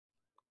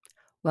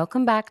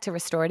Welcome back to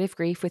Restorative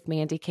Grief with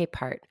Mandy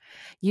Capehart.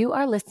 You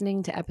are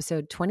listening to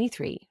episode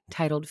 23,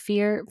 titled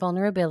Fear,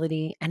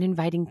 Vulnerability, and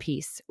Inviting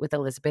Peace with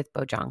Elisabeth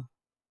Bojang.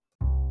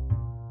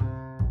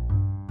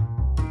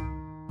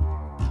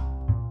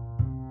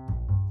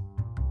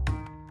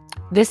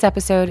 This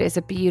episode is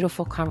a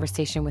beautiful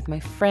conversation with my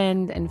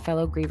friend and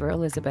fellow griever,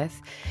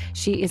 Elisabeth.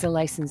 She is a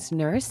licensed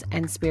nurse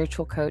and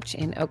spiritual coach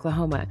in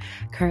Oklahoma,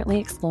 currently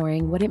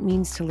exploring what it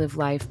means to live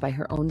life by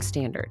her own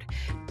standard,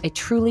 a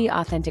truly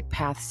authentic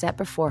path set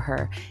before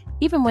her,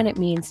 even when it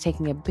means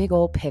taking a big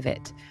old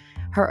pivot.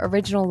 Her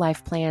original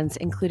life plans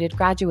included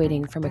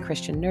graduating from a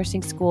Christian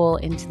nursing school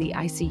into the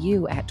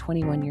ICU at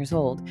 21 years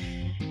old.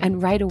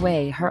 And right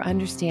away, her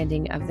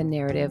understanding of the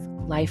narrative,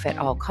 life at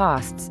all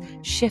costs,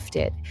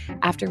 shifted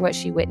after what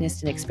she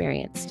witnessed and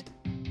experienced.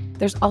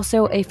 There's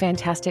also a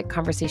fantastic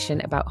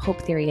conversation about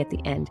hope theory at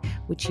the end,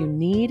 which you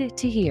need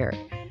to hear.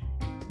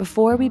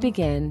 Before we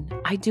begin,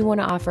 I do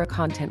want to offer a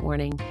content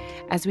warning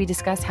as we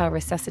discuss how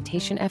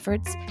resuscitation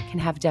efforts can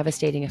have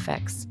devastating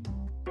effects.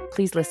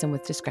 Please listen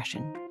with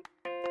discretion.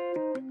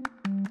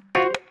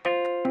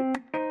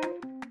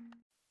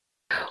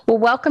 Well,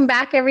 welcome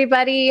back,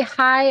 everybody.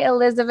 Hi,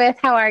 Elisabeth.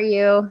 How are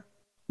you?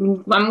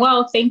 I'm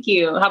well, thank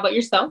you. How about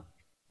yourself?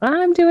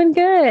 I'm doing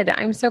good.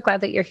 I'm so glad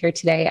that you're here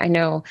today. I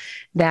know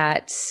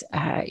that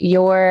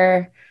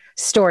your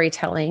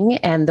storytelling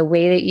and the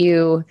way that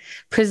you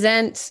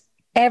present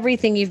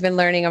everything you've been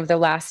learning over the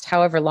last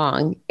however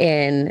long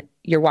in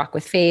your walk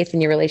with faith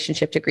and your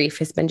relationship to grief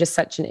has been just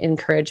such an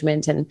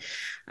encouragement and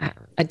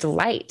a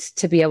delight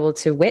to be able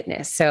to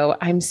witness. So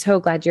I'm so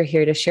glad you're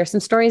here to share some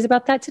stories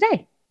about that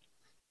today.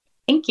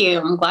 Thank you.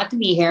 I'm glad to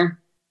be here.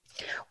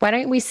 Why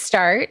don't we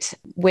start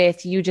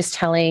with you just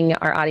telling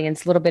our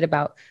audience a little bit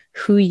about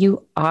who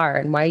you are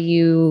and why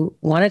you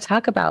want to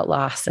talk about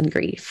loss and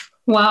grief?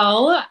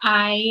 Well,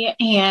 I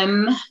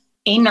am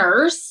a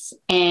nurse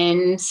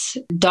and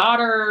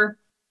daughter,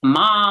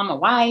 mom, a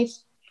wife,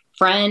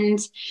 friend.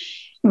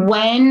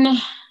 When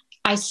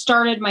I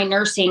started my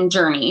nursing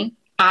journey,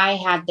 I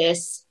had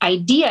this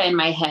idea in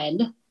my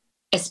head,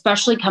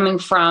 especially coming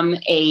from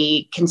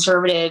a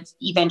conservative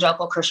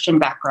evangelical Christian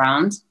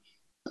background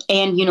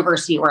and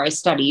university where I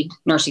studied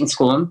nursing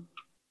school.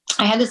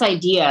 I had this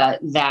idea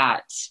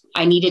that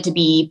I needed to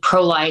be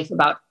pro-life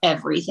about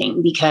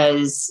everything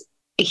because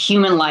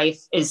human life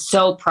is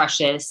so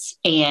precious.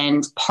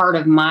 And part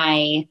of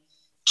my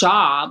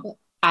job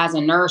as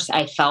a nurse,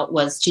 I felt,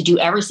 was to do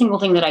every single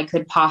thing that I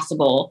could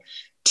possible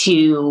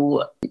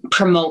to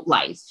promote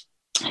life.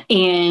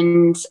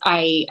 And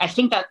I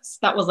think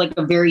that was like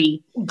a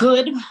very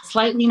good,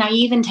 slightly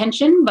naive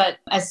intention. But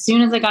as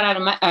soon as I got out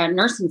of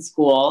nursing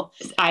school,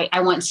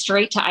 I went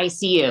straight to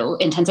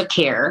ICU, intensive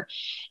care.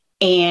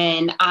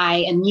 And I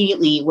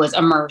immediately was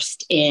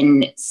immersed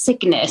in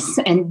sickness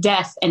and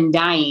death and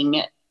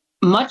dying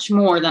much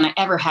more than I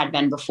ever had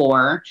been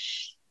before.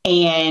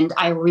 And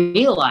I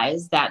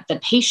realized that the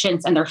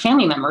patients and their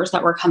family members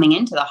that were coming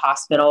into the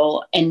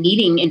hospital and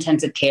needing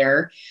intensive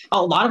care,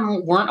 a lot of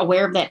them weren't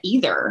aware of that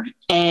either.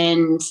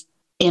 And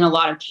in a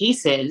lot of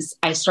cases,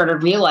 I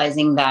started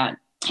realizing that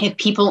if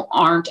people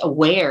aren't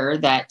aware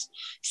that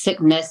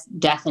sickness,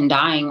 death, and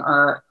dying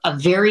are a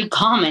very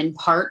common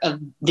part of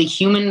the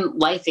human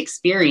life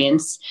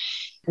experience,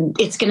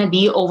 it's going to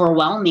be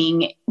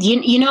overwhelming.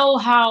 You know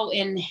how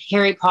in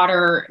Harry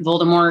Potter,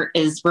 Voldemort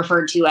is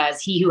referred to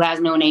as he who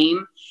has no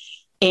name?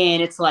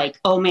 And it's like,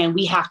 oh man,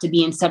 we have to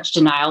be in such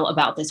denial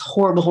about this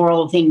horrible,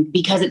 horrible thing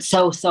because it's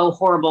so, so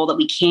horrible that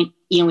we can't,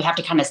 we have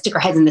to kind of stick our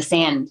heads in the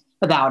sand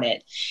about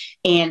it.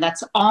 And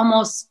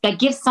that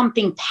gives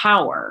something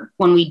power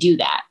when we do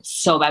that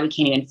so that we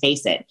can't even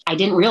face it. I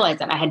didn't realize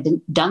that I had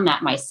done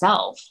that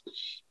myself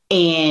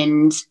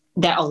and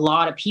that a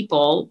lot of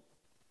people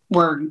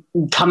were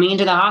coming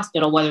into the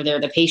hospital, whether they're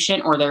the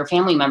patient or their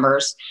family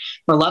members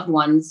or loved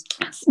ones,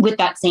 with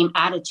that same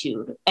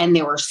attitude. And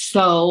they were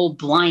so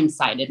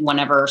blindsided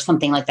whenever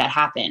something like that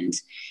happened,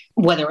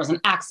 whether it was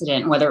an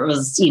accident, whether it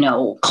was,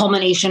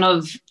 culmination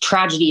of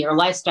tragedy or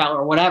lifestyle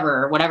or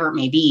whatever it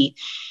may be.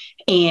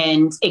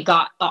 And it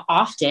got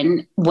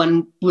often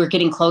when we're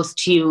getting close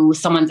to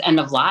someone's end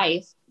of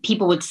life,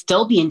 people would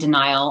still be in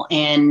denial,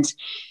 and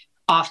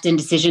often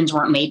decisions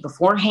weren't made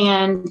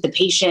beforehand. The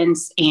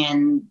patients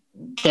and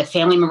the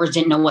family members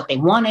didn't know what they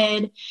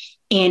wanted.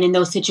 And in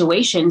those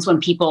situations, when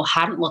people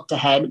hadn't looked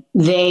ahead,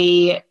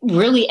 they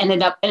really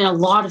ended up in a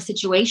lot of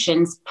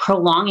situations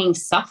prolonging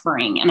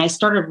suffering. And I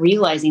started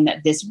realizing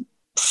that this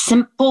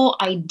simple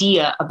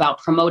idea about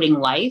promoting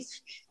life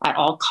at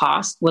all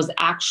costs was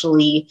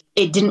actually,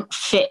 it didn't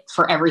fit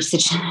for every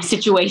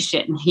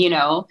situation,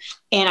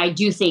 And I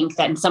do think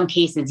that in some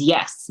cases,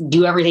 yes,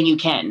 do everything you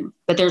can.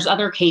 But there's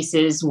other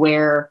cases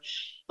where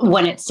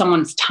when it's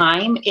someone's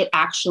time, it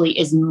actually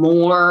is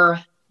more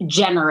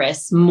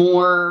generous,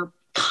 more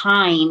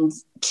kind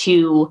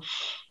to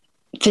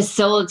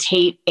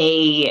facilitate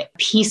a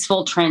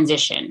peaceful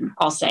transition,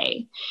 I'll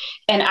say,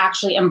 and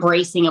actually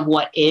embracing of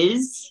what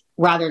is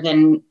rather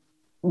than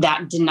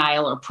that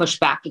denial or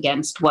pushback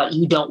against what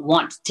you don't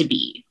want to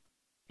be,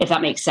 if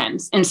that makes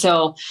sense. And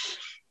so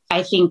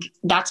I think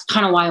that's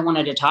kind of why I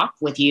wanted to talk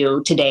with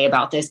you today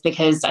about this,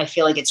 because I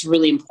feel like it's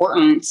really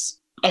important.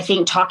 I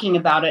think talking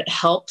about it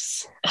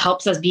helps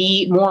us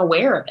be more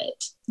aware of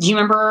it. Do you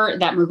remember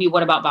that movie,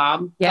 What About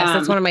Bob? Yes,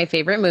 that's one of my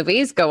favorite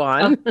movies. Go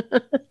on.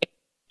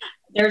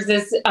 There's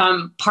this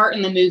part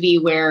in the movie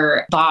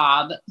where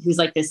Bob, who's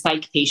like this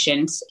psych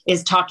patient,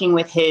 is talking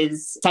with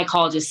his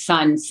psychologist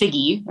son,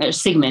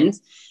 Sigmund,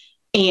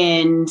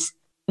 and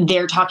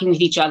they're talking with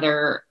each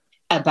other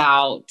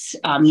about,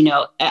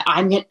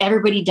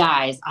 everybody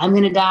dies. I'm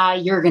going to die.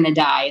 You're going to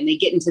die. And they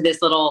get into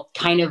this little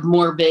kind of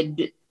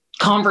morbid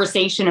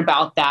conversation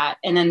about that.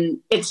 And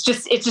then it's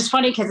just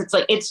funny because it's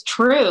like, it's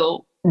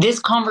true. This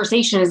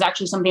conversation is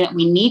actually something that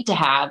we need to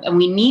have, and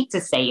we need to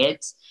say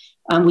it.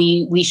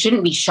 We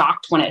shouldn't be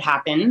shocked when it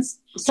happens.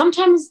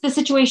 Sometimes the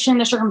situation,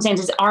 the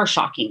circumstances are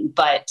shocking,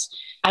 but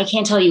I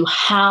can't tell you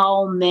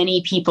how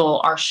many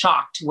people are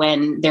shocked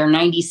when their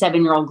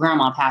 97-year-old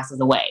grandma passes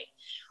away.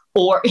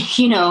 Or,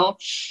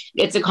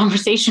 it's a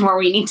conversation where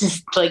we need to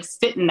like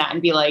sit in that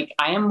and be like,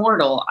 I am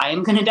mortal. I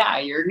am going to die.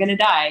 You're going to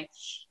die,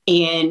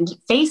 and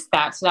face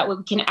that so that we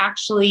can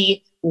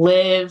actually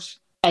live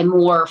a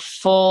more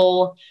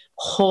full,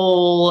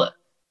 whole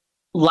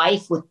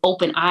life with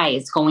open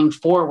eyes going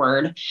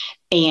forward,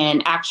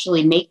 and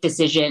actually make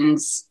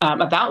decisions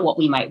about what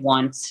we might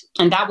want.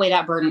 And that way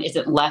that burden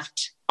isn't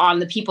left on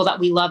the people that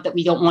we love, that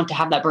we don't want to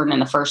have that burden in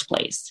the first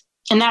place.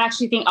 And that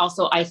actually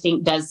I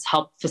think does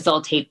help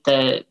facilitate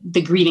the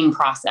grieving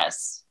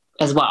process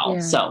as well.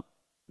 Yeah. So.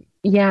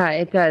 Yeah,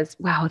 it does.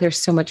 Wow. There's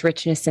so much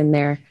richness in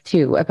there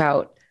too,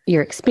 about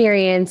your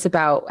experience,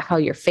 about how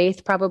your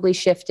faith probably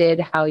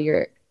shifted, how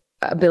your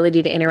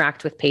ability to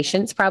interact with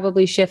patients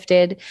probably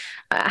shifted.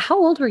 How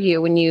old were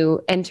you when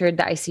you entered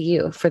the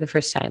ICU for the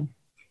first time?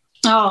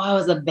 Oh, I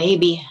was a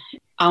baby.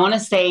 I want to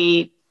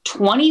say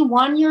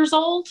 21 years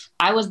old.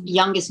 I was the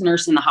youngest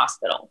nurse in the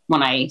hospital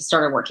when I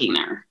started working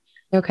there.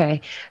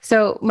 Okay.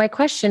 So my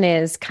question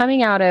is,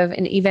 coming out of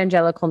an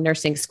evangelical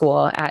nursing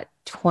school at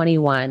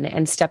 21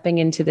 and stepping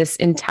into this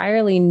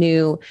entirely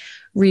new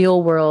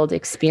real world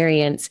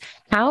experience,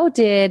 how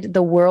did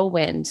the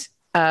whirlwind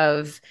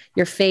of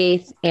your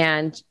faith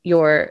and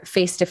your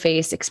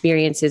face-to-face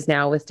experiences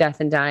now with death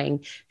and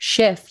dying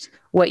shift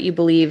what you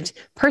believed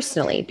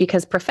personally?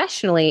 Because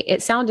professionally,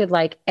 it sounded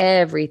like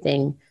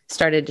everything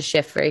started to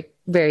shift very,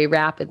 very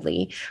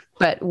rapidly.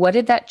 But what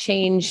did that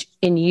change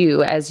in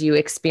you as you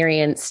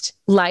experienced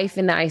life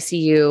in the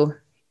ICU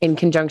in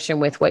conjunction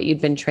with what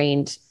you'd been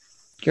trained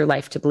your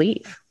life to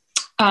believe?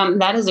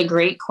 That is a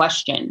great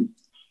question.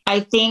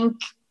 I think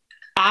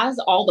as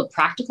all the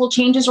practical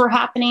changes were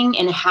happening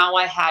and how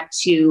I had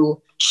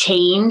to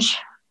change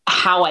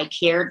how I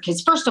cared,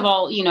 because first of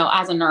all,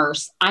 as a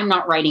nurse, I'm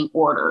not writing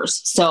orders.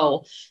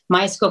 So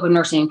my scope of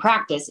nursing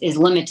practice is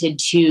limited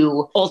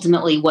to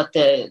ultimately what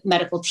the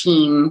medical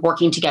team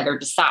working together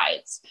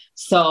decides.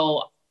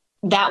 So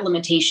that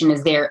limitation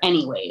is there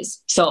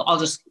anyways. So I'll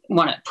just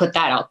want to put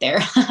that out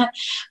there.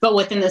 But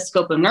within the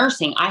scope of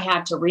nursing, I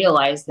had to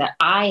realize that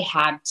I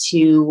had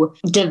to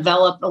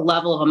develop a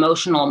level of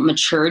emotional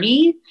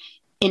maturity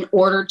in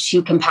order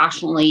to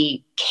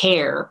compassionately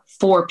care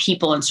for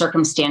people in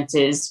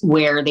circumstances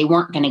where they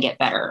weren't going to get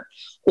better,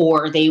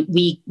 or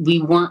we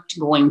weren't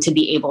going to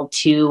be able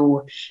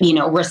to,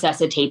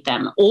 resuscitate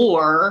them,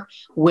 or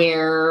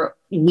where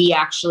we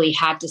actually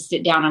had to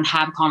sit down and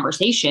have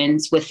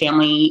conversations with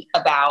family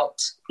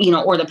about,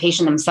 or the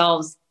patient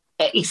themselves,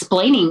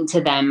 explaining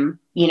to them,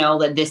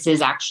 that this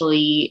is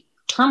actually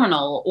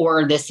terminal,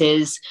 or this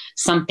is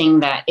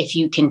something that if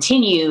you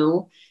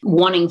continue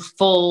wanting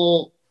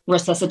full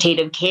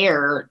resuscitative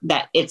care,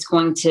 that it's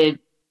going to,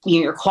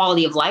 your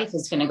quality of life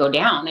is going to go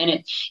down.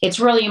 And it's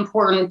really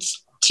important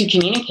to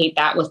communicate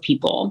that with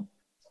people.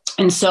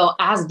 And so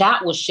as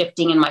that was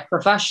shifting in my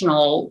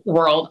professional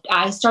world,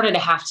 I started to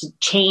have to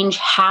change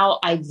how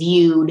I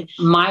viewed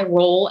my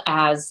role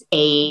as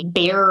a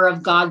bearer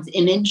of God's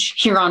image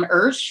here on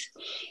earth.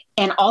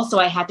 And also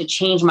I had to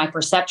change my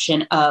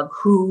perception of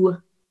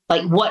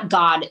what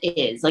God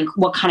is, like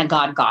what kind of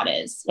God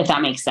is, if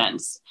that makes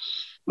sense.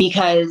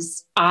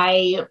 Because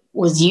I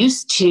was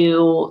used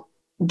to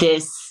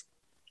this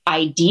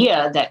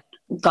idea that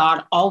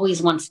God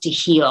always wants to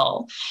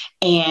heal,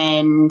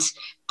 and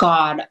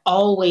God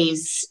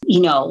always,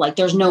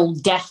 there's no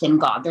death in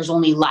God, there's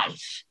only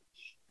life.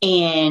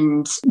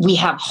 And we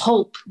have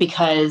hope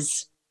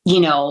because,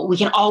 we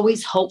can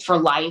always hope for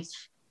life,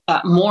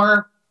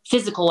 more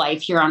physical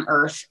life here on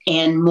earth,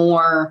 and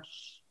more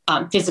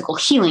physical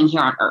healing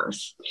here on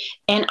earth.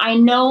 And I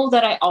know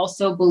that I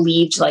also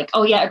believed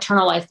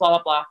eternal life,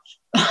 blah, blah,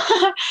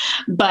 blah.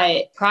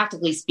 But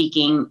practically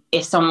speaking,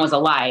 if someone was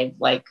alive,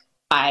 like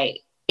what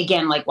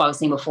I was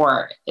saying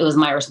before, it was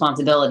my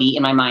responsibility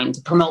in my mind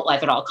to promote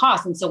life at all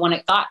costs. And so when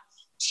it got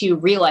to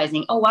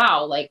realizing, oh,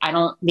 wow,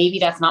 maybe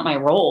that's not my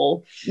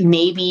role,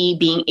 maybe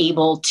being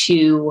able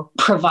to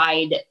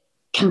provide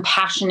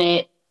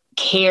compassionate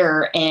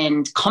care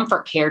and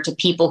comfort care to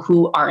people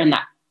who are in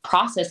that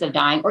process of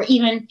dying, or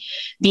even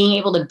being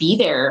able to be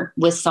there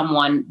with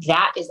someone,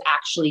 that is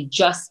actually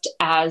just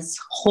as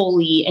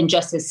holy and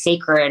just as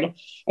sacred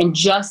and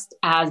just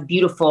as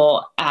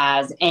beautiful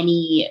as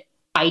any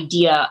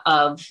idea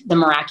of the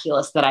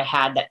miraculous that I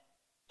had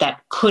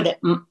that could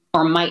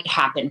or might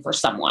happen for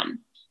someone,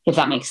 if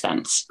that makes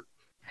sense.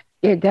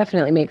 It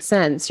definitely makes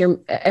sense.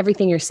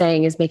 Everything you're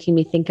saying is making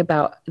me think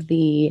about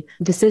the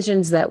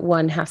decisions that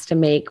one has to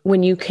make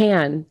when you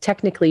can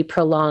technically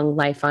prolong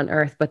life on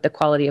earth, but the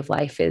quality of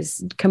life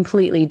is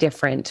completely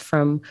different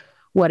from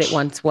what it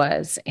once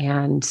was.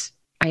 And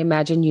I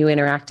imagine you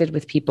interacted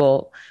with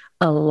people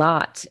a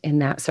lot in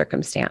that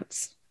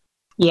circumstance.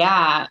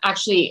 Yeah,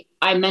 actually,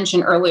 I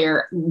mentioned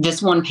earlier,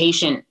 this one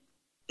patient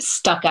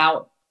stuck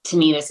out to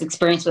me, this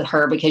experience with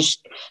her,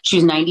 because she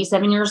was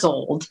 97 years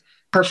old.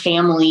 Her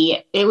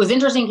family, it was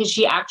interesting because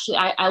she actually,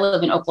 I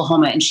live in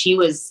Oklahoma, and she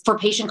was, for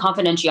patient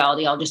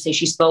confidentiality, I'll just say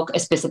she spoke a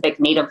specific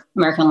Native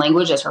American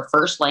language as her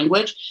first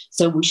language.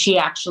 So she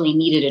actually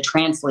needed a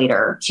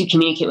translator to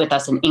communicate with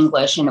us in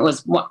English. And it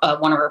was one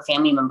of her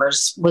family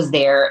members was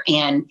there.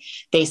 And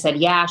they said,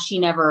 yeah, we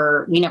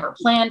never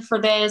planned for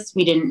this.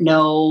 We didn't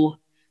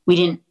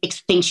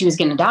think she was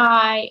going to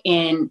die.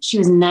 And she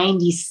was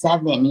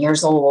 97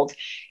 years old.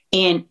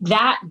 And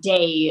that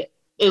day,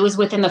 it was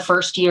within the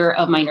first year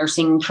of my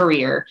nursing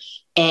career.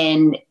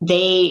 And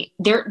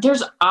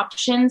there's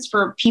options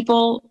for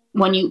people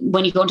when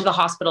you go into the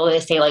hospital.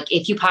 They say, like,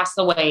 if you pass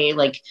away,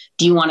 like,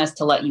 do you want us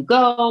to let you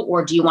go,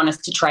 or do you want us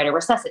to try to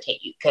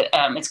resuscitate you?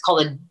 It's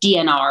called a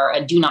DNR,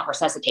 a do not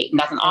resuscitate. And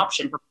that's an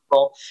option for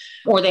people.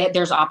 Or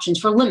there's options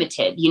for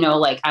limited,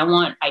 like, I don't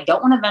want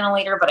a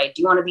ventilator, but I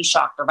do want to be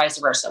shocked, or vice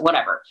versa,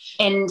 whatever.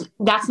 And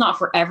that's not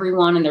for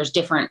everyone. And there's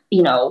different,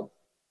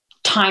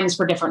 times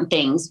for different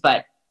things.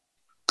 But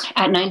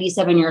at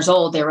 97 years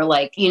old, they were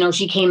like,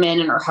 she came in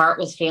and her heart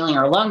was failing,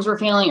 her lungs were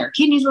failing, her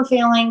kidneys were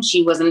failing.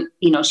 She wasn't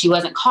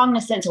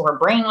cognizant. So her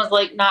brain was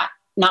like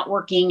not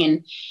working.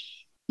 And,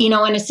 in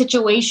a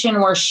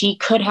situation where she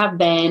could have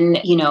been,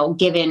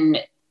 given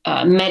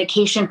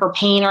medication for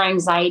pain or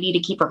anxiety to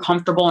keep her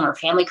comfortable, and her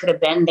family could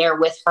have been there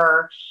with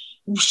her,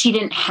 she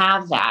didn't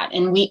have that.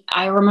 And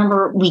I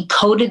remember we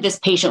coded this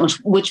patient,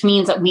 which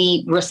means that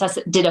we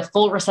did a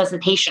full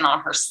resuscitation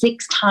on her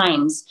 6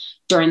 times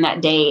during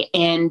that day.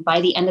 And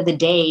by the end of the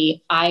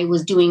day, I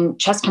was doing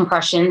chest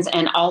compressions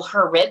and all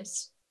her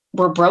ribs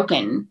were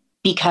broken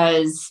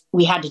because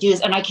we had to do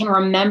this. And I can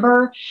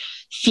remember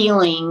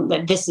feeling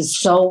that this is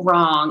so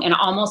wrong, and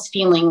almost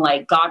feeling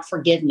like, God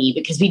forgive me,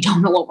 because we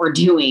don't know what we're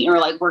doing, or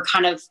like we're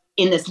kind of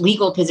in this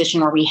legal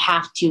position where we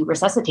have to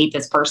resuscitate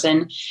this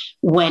person,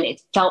 when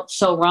it felt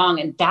so wrong.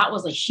 And that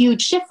was a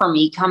huge shift for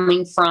me,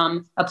 coming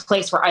from a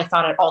place where I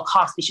thought at all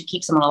costs we should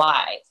keep someone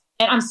alive.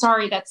 And I'm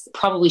sorry, that's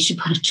probably should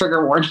put a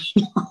trigger warning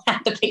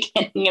at the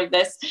beginning of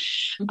this,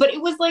 but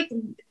it was like,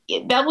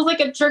 that was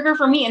like a trigger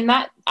for me. And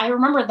that I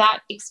remember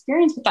that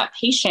experience with that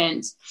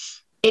patient,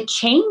 it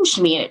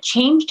changed me, and it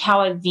changed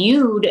how I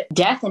viewed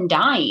death and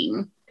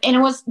dying. And it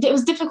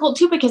was difficult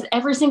too, because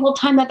every single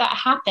time that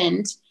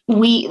happened,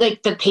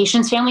 the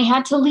patient's family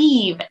had to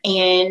leave.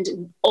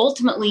 And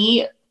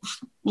ultimately,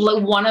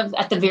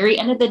 at the very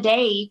end of the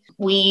day,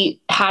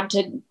 we had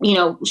to,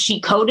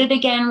 she coded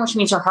again, which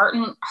means her heart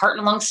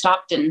and lungs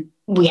stopped, and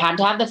we had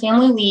to have the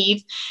family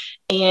leave.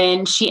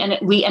 And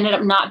we ended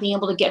up not being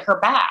able to get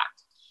her back.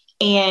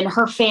 And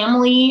her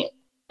family,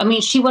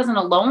 she wasn't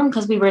alone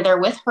because we were there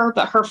with her,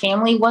 but her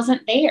family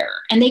wasn't there,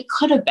 and they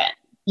could have been,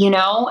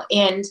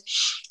 and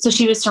so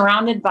she was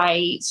surrounded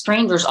by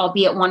strangers,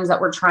 albeit ones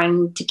that were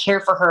trying to care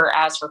for her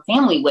as her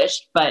family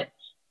wished. But,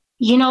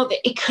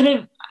 it could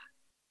have,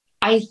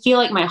 I feel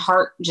like my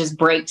heart just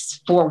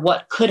breaks for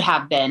what could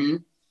have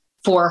been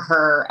for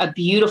her, a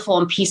beautiful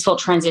and peaceful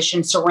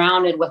transition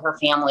surrounded with her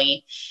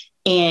family.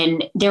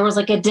 And there was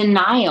like a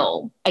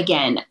denial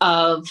again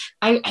of,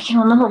 I can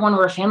remember one of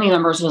her family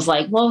members was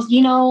like, well,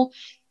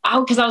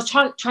 because I was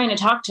trying to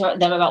talk to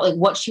them about like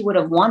what she would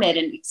have wanted,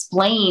 and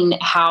explain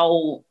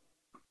how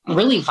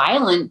really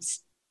violent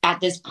at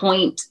this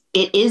point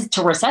it is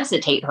to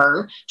resuscitate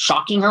her,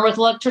 shocking her with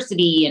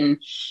electricity and,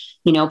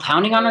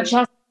 pounding on her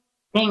chest,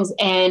 things.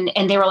 And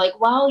they were like,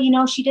 well,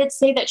 she did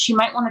say that she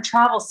might want to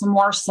travel some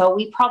more, so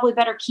we probably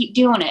better keep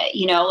doing it.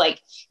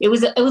 Like it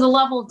was a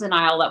level of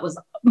denial that was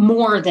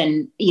more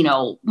than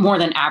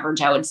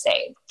average, I would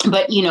say.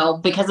 But,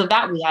 because of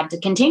that, we had to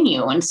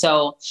continue. And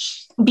so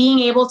being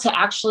able to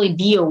actually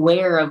be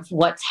aware of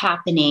what's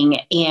happening,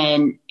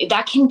 and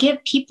that can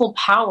give people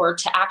power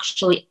to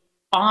actually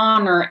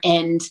honor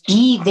and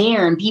be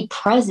there and be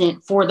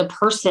present for the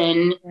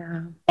person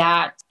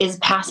that is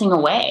passing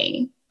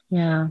away.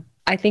 Yeah.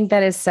 I think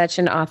that is such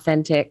an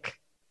authentic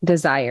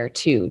desire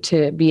too,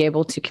 to be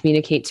able to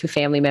communicate to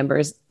family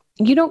members.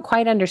 You don't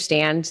quite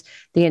understand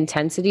the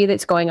intensity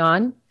that's going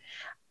on.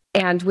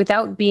 And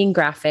without being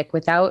graphic,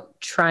 without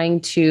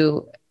trying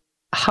to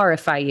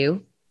horrify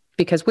you,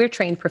 because we're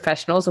trained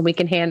professionals and we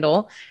can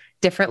handle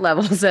different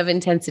levels of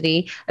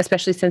intensity,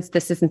 especially since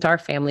this isn't our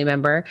family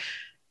member.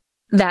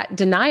 that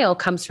denial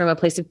comes from a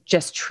place of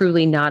just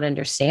truly not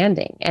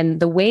understanding. And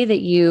the way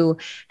that you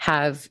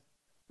have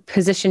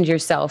positioned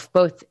yourself,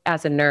 both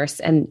as a nurse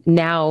and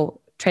now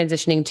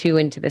transitioning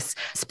into this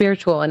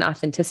spiritual and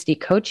authenticity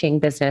coaching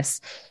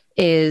business,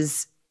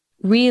 is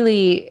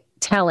really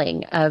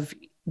telling of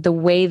the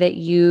way that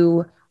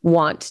you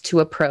want to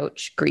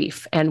approach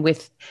grief, and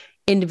with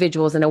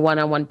individuals in a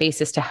one-on-one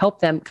basis to help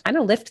them kind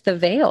of lift the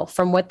veil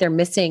from what they're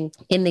missing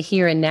in the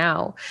here and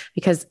now.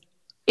 Because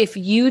if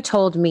you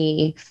told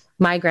me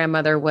my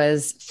grandmother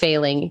was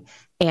failing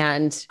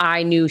and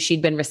I knew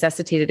she'd been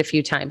resuscitated a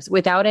few times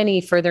without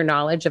any further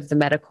knowledge of the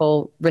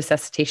medical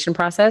resuscitation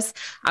process,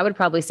 I would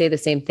probably say the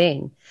same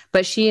thing.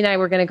 But she and I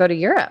were going to go to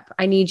Europe.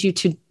 I need you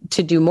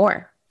to do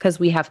more because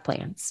we have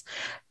plans.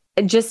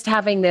 And just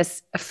having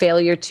this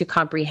failure to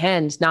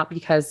comprehend, not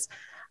because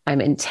I'm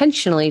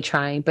intentionally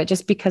trying, but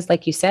just because,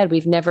 like you said,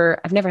 I've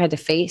never had to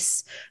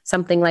face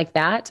something like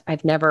that.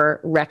 I've never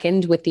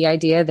reckoned with the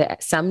idea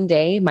that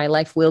someday my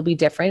life will be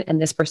different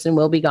and this person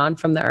will be gone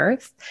from the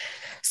earth.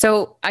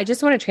 So I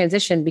just want to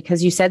transition,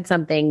 because you said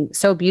something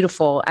so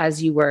beautiful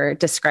as you were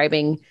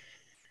describing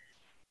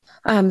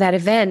that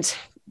event,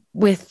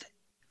 with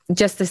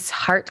just this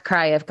heart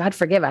cry of, God,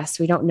 forgive us.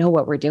 We don't know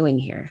what we're doing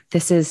here.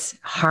 This is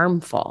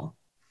harmful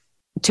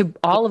to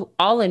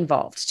all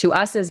involved, to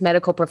us as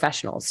medical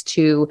professionals,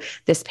 to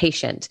this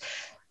patient.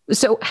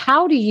 So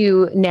how do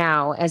you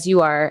now, as you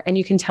are, and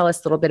you can tell us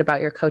a little bit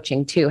about your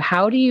coaching too,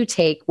 how do you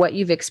take what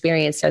you've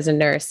experienced as a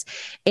nurse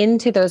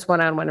into those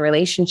one-on-one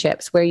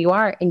relationships where you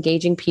are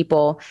engaging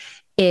people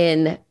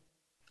in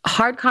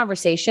hard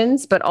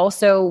conversations, but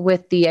also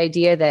with the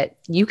idea that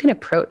you can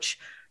approach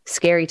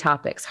scary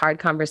topics, hard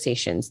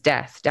conversations,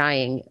 death,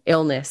 dying,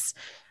 illness,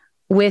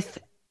 with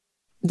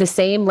the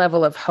same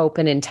level of hope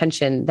and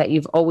intention that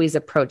you've always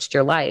approached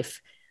your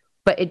life,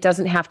 but it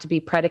doesn't have to be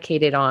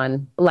predicated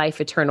on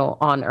life eternal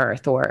on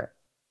earth or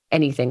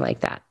anything like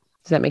that.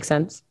 Does that make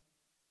sense?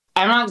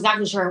 I'm not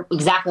exactly sure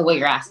exactly what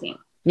you're asking.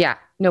 Yeah,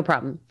 no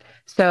problem.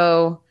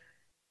 So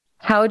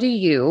how do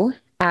you,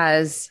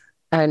 as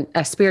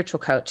a spiritual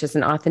coach, as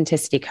an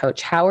authenticity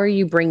coach, how are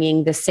you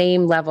bringing the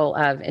same level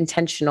of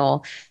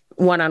intentional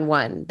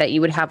one-on-one that you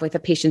would have with a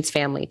patient's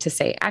family to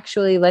say,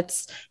 actually,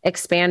 let's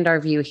expand our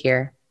view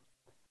here.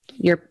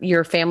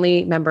 Your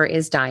family member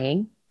is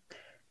dying.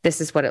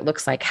 This is what it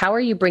looks like. How are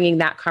you bringing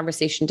that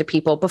conversation to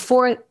people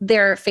before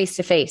they're face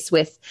to face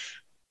with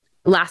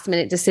last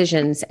minute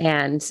decisions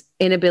and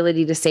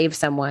inability to save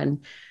someone?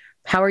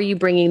 How are you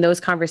bringing those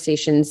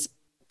conversations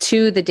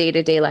to the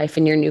day-to-day life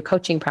in your new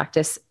coaching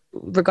practice,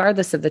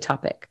 regardless of the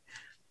topic?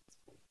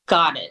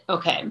 Got it.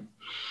 Okay.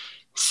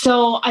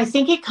 So I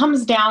think it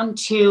comes down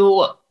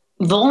to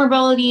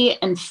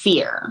vulnerability and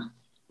fear.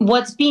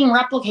 What's being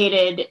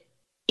replicated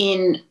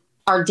in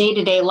our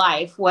day-to-day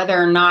life, whether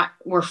or not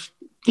we're,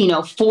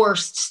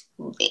 forced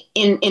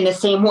in the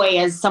same way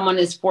as someone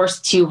is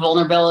forced to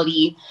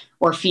vulnerability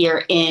or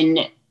fear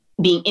in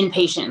being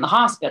inpatient in the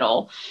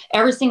hospital.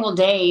 Every single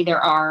day, there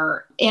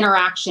are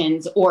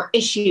interactions or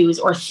issues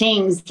or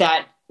things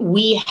that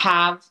we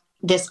have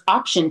this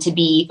option to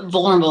be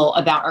vulnerable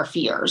about our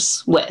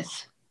fears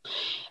with.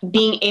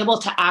 Being able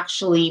to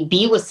actually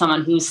be with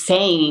someone who's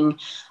saying,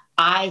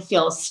 I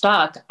feel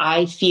stuck.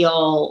 I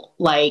feel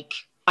like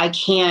I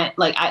can't,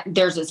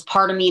 there's this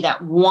part of me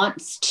that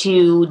wants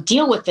to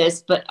deal with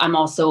this, but I'm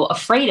also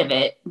afraid of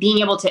it. Being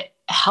able to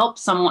help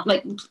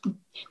someone,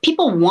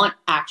 people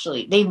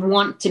they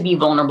want to be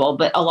vulnerable,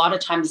 but a lot of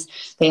times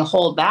they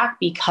hold back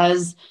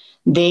because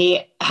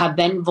they have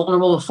been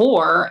vulnerable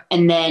before.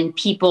 And then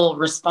people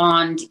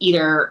respond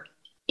either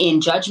in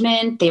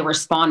judgment, they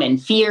respond in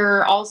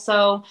fear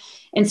also.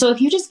 And so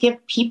if you just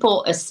give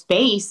people a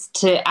space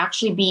to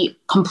actually be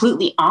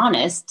completely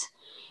honest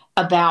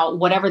about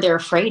whatever they're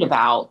afraid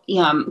about,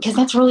 because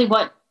that's really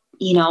what,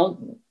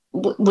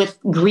 with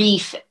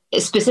grief,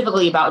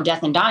 specifically about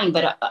death and dying,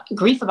 but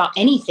grief about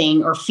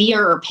anything or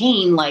fear or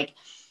pain, like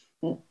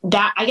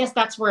that, I guess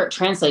that's where it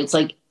translates.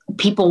 Like,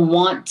 people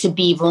want to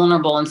be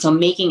vulnerable. And so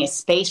making a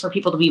space for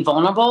people to be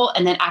vulnerable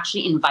and then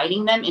actually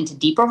inviting them into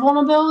deeper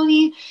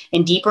vulnerability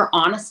and deeper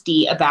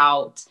honesty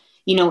about,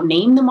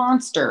 name the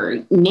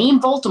monster, name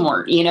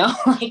Voldemort,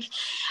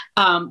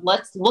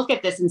 let's look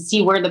at this and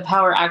see where the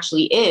power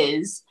actually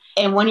is.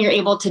 And when you're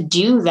able to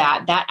do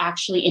that, that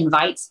actually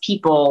invites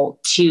people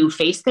to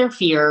face their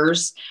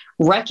fears,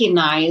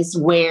 recognize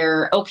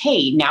where,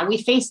 okay, now we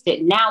faced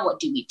it. Now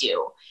what do we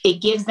do? It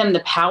gives them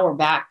the power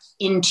back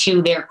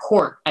into their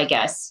court, I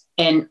guess.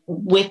 And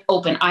with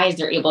open eyes,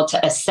 they're able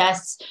to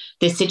assess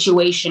the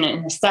situation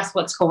and assess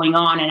what's going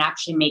on and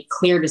actually make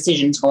clear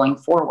decisions going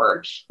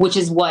forward, which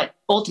is what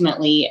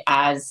ultimately,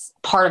 as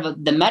part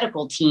of the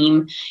medical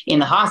team in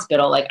the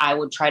hospital, I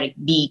would try to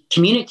be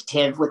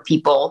communicative with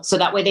people so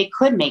that way they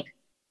could make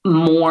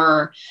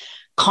more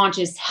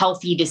conscious,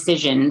 healthy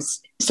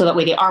decisions. So that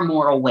way they are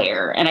more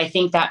aware. And I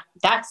think that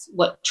that's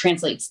what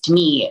translates to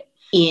me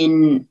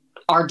in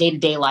our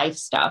day-to-day life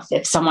stuff.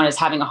 If someone is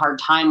having a hard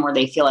time where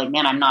they feel like,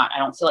 man, I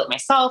don't feel like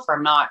myself, or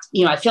I'm not,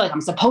 I feel like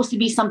I'm supposed to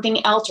be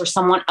something else or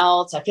someone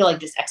else. I feel like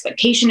this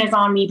expectation is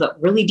on me, but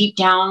really deep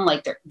down,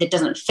 like that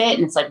doesn't fit.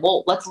 And it's like,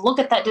 well, let's look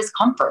at that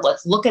discomfort.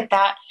 Let's look at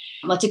that.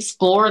 Let's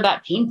explore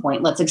that pain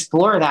point. Let's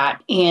explore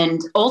that.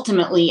 And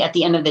ultimately, at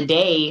the end of the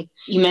day,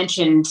 you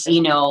mentioned,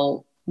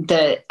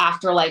 the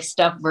afterlife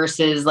stuff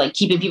versus like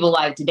keeping people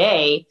alive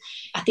today.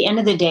 At the end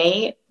of the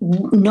day,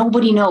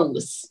 nobody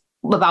knows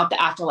about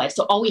the afterlife.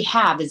 So all we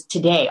have is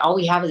today. All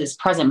we have is this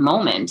present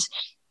moment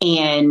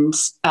and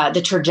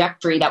the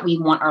trajectory that we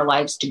want our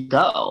lives to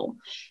go.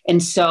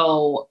 And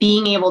so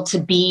being able to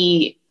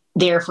be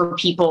there for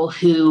people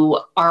who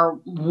are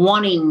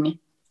wanting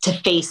to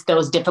face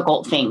those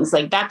difficult things,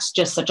 like that's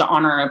just such an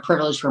honor and a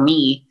privilege for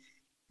me,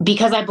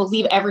 because I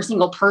believe every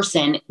single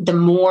person, the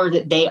more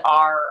that they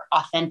are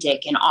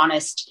authentic and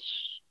honest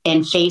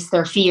and face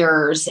their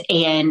fears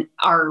and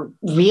are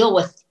real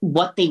with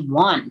what they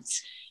want,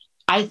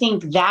 I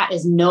think that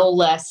is no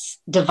less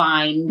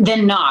divine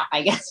than not,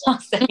 I guess I'll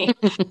say.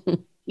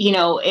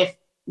 If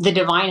the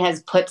divine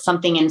has put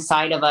something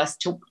inside of us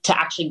to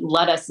actually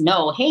let us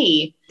know,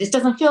 hey, this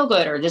doesn't feel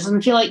good, or this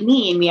doesn't feel like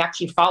me, and we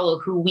actually follow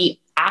who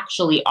we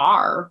actually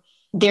are,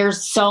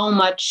 there's so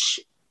much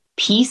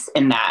peace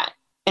in that.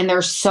 And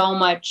there's so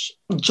much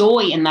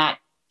joy in that,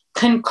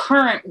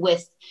 concurrent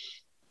with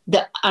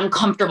the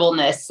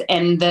uncomfortableness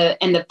and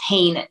the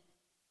pain,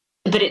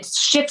 but it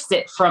shifts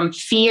it from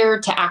fear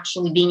to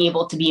actually being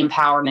able to be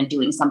empowered and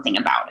doing something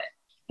about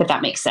it, if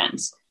that makes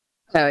sense.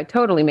 Oh, it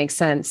totally makes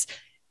sense.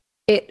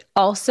 It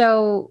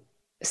also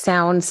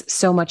sounds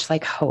so much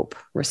like hope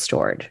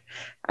restored.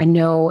 I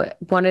know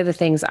one of the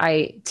things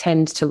I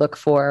tend to look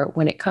for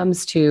when it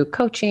comes to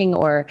coaching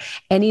or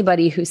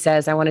anybody who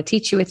says, I want to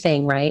teach you a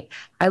thing, right?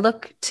 I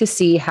look to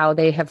see how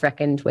they have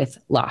reckoned with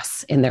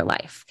loss in their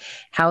life.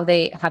 Have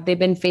they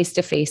been face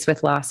to face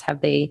with loss?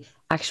 Have they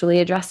actually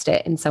addressed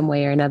it in some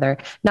way or another?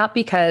 Not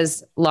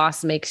because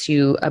loss makes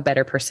you a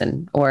better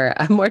person or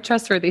a more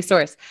trustworthy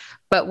source,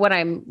 but what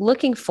I'm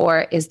looking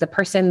for is the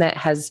person that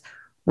has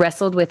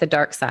wrestled with a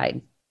dark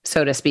side,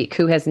 so to speak,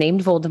 who has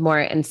named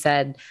Voldemort and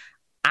said,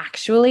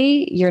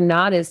 actually, you're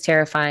not as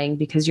terrifying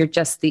because you're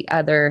just the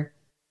other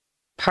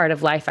part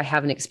of life I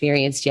haven't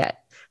experienced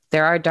yet.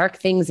 There are dark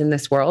things in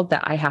this world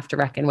that I have to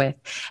reckon with.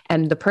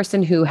 And the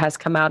person who has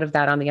come out of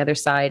that on the other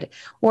side,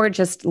 or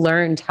just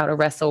learned how to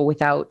wrestle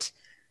without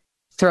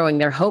throwing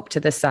their hope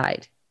to the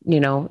side,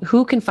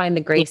 who can find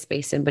the gray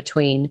space in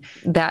between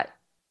that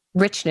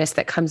richness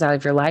that comes out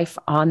of your life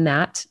on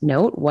that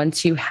note?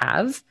 Once you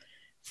have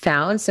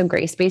found some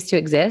gray space to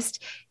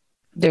exist,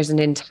 there's an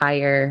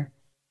entire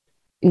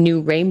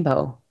new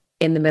rainbow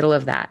in the middle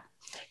of that.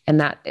 And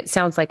that, it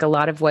sounds like a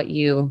lot of what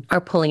you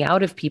are pulling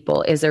out of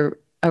people is a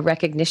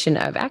recognition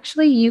of,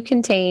 actually, you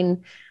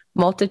contain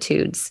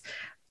multitudes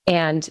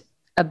and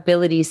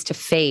abilities to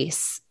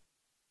face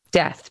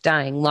death,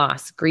 dying,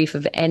 loss, grief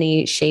of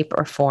any shape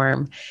or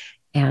form.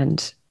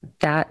 And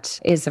that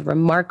is a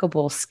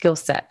remarkable skill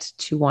set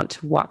to want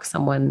to walk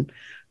someone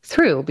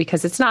through,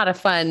 because it's not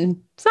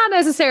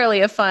necessarily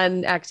a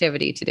fun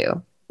activity to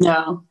do.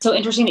 No. So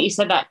interesting that you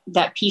said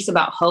that piece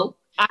about hope.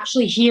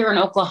 Actually, here in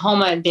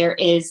Oklahoma, there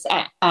is,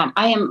 I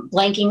am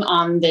blanking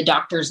on the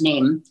doctor's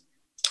name,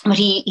 but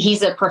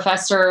he's a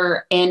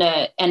professor and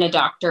a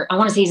doctor. I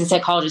want to say he's a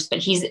psychologist, but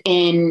he's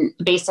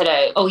based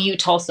at OU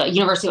Tulsa,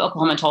 University of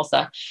Oklahoma,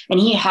 Tulsa. And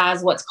he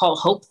has what's called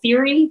hope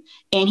theory.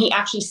 And he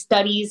actually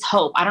studies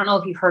hope. I don't know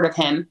if you've heard of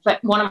him,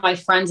 but one of my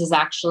friends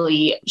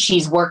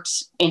she's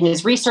worked in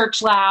his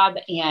research lab,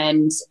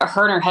 and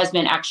her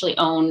husband actually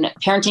own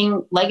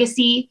Parenting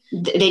Legacy.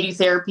 They do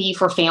therapy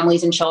for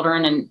families and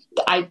children. And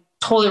I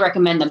totally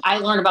recommend them. I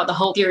learned about the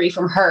hope theory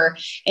from her.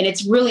 And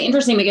it's really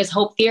interesting because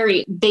hope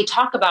theory, they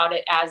talk about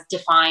it as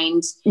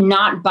defined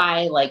not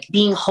by like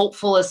being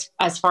hopeful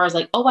as far as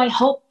like, oh, I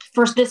hope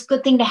for this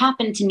good thing to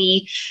happen to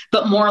me,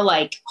 but more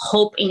like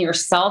hope in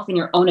yourself and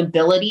your own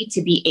ability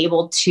to be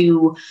able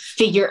to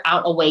figure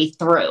out a way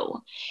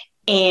through.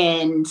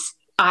 And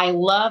I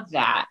love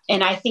that.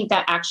 And I think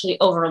that actually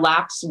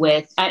overlaps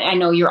with, I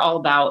know you're all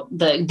about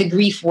the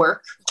grief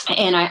work.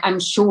 And I'm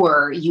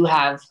sure you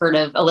have heard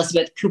of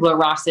Elisabeth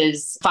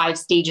Kubler-Ross's 5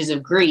 stages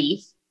of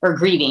grief or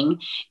grieving.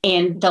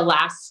 And the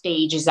last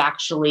stage is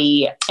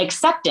actually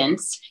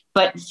acceptance.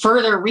 But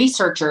further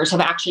researchers have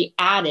actually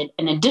added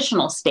an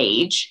additional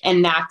stage,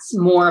 and that's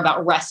more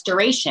about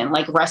restoration,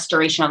 like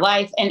restoration of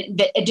life. And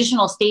the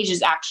additional stage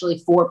is actually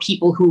for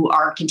people who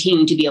are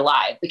continuing to be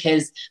alive,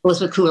 because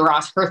Elisabeth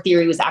Kubler-Ross, her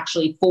theory was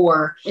actually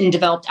for and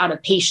developed out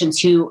of patients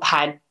who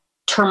had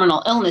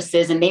terminal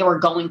illnesses, and they were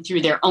going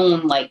through their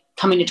own, like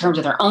coming to terms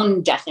with their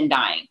own death and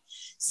dying.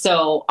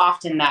 So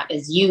often that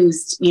is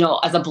used,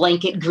 as a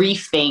blanket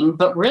grief thing,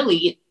 but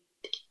really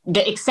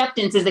the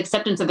acceptance is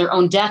acceptance of their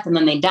own death, and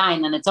then they die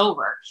and then it's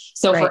over.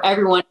 So right. For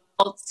everyone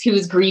else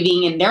who's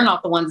grieving and they're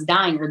not the ones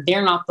dying, or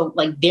they're not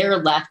they're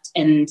left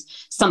and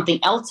something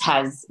else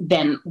has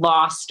been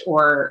lost,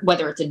 or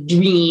whether it's a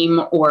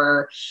dream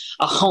or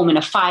a home in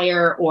a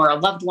fire or a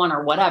loved one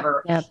or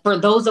whatever. Yep. For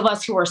those of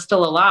us who are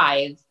still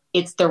alive,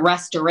 it's the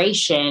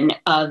restoration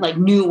of like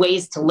new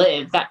ways to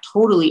live that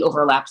totally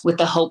overlaps with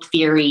the hope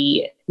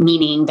theory,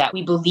 meaning that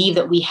we believe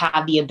that we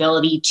have the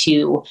ability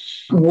to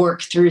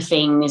work through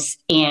things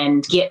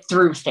and get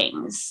through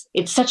things.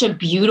 It's such a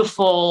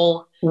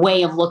beautiful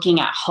way of looking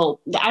at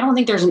hope. I don't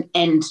think there's an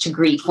end to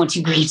grief once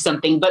you grieve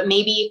something, but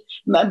maybe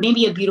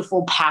a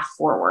beautiful path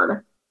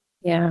forward.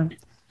 Yeah.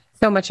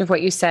 So much of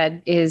what you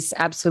said is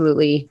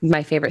absolutely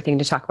my favorite thing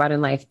to talk about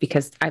in life,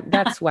 because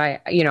that's why,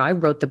 I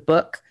wrote the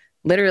book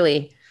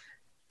literally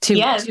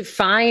to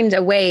find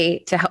a way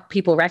to help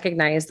people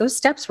recognize those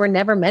steps were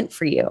never meant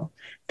for you.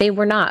 They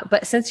were not.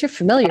 But since you're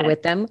familiar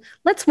with them,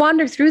 let's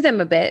wander through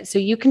them a bit so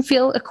you can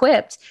feel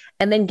equipped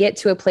and then get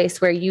to a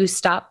place where you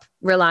stop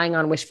relying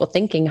on wishful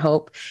thinking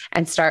hope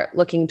and start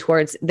looking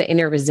towards the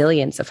inner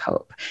resilience of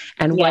hope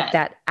and what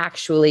that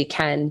actually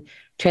can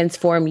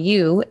transform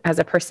you as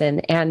a person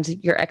and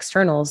your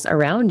externals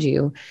around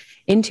you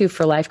into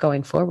for life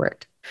going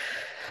forward.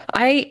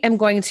 I am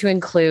going to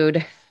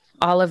include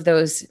all of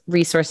those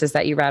resources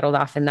that you rattled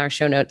off in our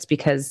show notes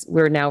because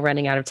we're now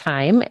running out of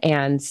time.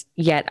 And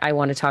yet I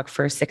want to talk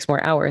for 6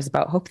 more hours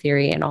about hope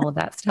theory and all of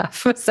that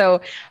stuff.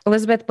 So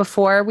Elisabeth,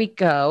 before we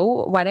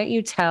go, why don't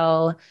you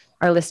tell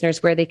our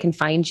listeners where they can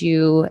find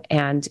you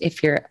and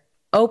if you're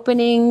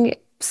opening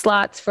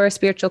slots for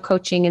spiritual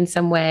coaching in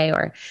some way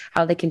or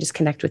how they can just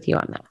connect with you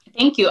on that.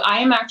 Thank you. I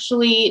am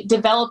actually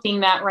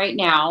developing that right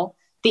now.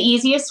 The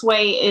easiest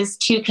way is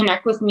to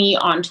connect with me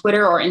on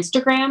Twitter or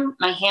Instagram.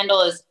 My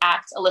handle is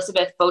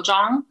 @Elisabeth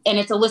Bojang, and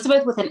it's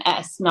Elisabeth with an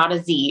S, not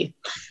a Z.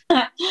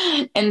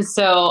 And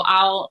so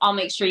I'll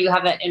make sure you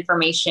have that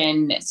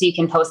information so you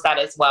can post that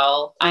as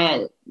well.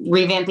 I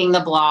revamping the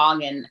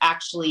blog, and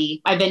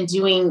actually I've been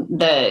doing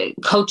the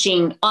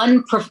coaching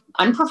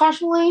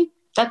unprofessionally.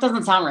 That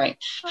doesn't sound right.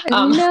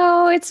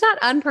 No, it's not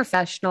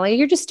unprofessionally.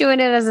 You're just doing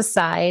it as a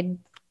side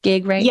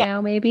gig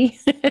now, maybe.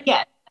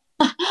 Yeah.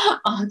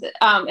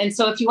 And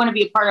so if you want to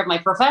be a part of my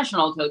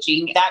professional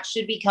coaching, that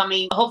should be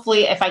coming.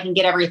 Hopefully, if I can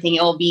get everything,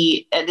 it will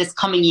be this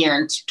coming year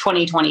in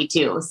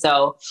 2022.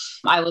 So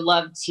I would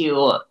love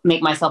to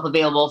make myself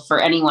available for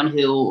anyone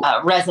who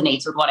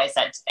resonates with what I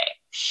said today.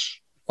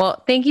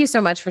 Well, thank you so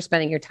much for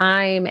spending your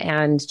time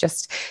and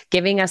just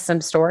giving us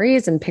some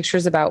stories and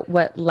pictures about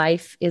what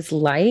life is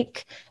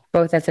like,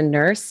 both as a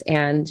nurse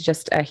and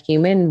just a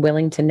human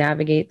willing to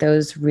navigate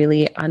those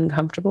really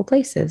uncomfortable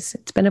places.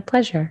 It's been a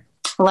pleasure.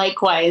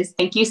 Likewise.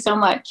 Thank you so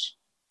much.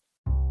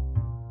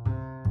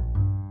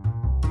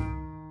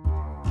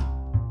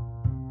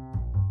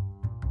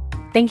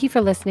 Thank you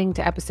for listening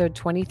to episode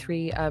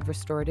 23 of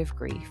Restorative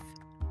Grief.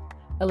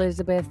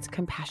 Elisabeth's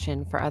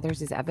compassion for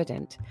others is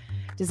evident.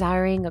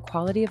 Desiring a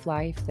quality of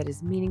life that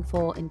is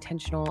meaningful,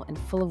 intentional, and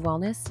full of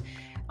wellness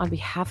on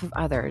behalf of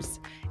others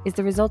is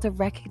the result of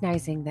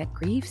recognizing that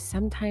grief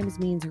sometimes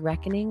means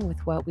reckoning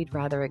with what we'd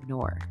rather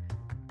ignore.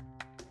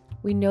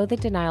 We know that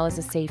denial is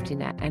a safety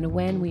net, and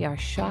when we are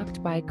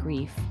shocked by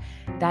grief,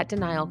 that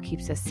denial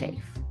keeps us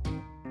safe.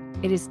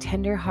 It is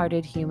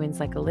tender-hearted humans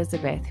like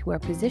Elisabeth who are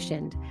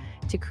positioned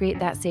to create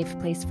that safe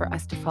place for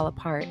us to fall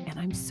apart, and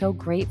I'm so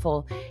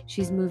grateful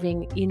she's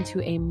moving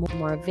into a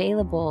more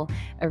available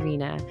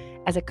arena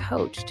as a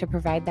coach to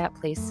provide that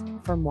place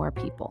for more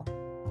people.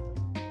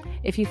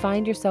 If you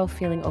find yourself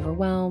feeling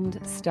overwhelmed,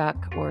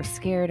 stuck, or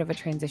scared of a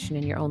transition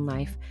in your own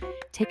life,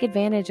 take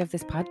advantage of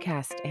this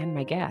podcast and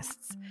my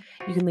guests.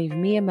 You can leave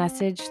me a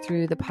message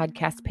through the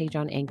podcast page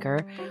on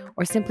Anchor,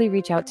 or simply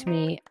reach out to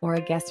me or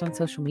a guest on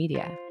social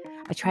media.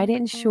 I try to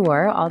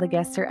ensure all the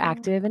guests are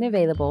active and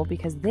available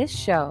because this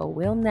show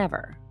will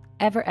never,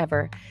 ever,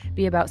 ever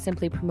be about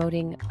simply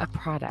promoting a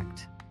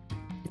product.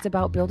 It's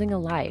about building a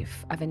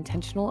life of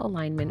intentional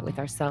alignment with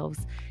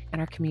ourselves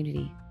and our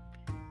community.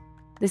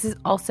 This is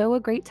also a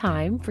great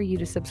time for you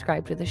to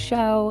subscribe to the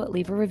show,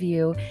 leave a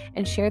review,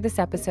 and share this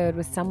episode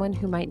with someone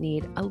who might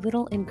need a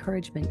little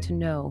encouragement to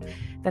know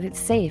that it's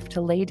safe to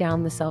lay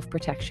down the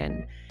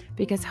self-protection,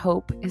 because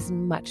hope is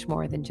much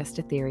more than just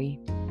a theory.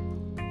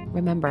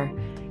 Remember,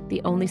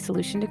 the only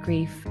solution to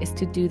grief is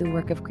to do the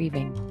work of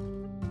grieving.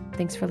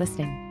 Thanks for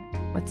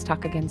listening. Let's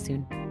talk again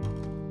soon.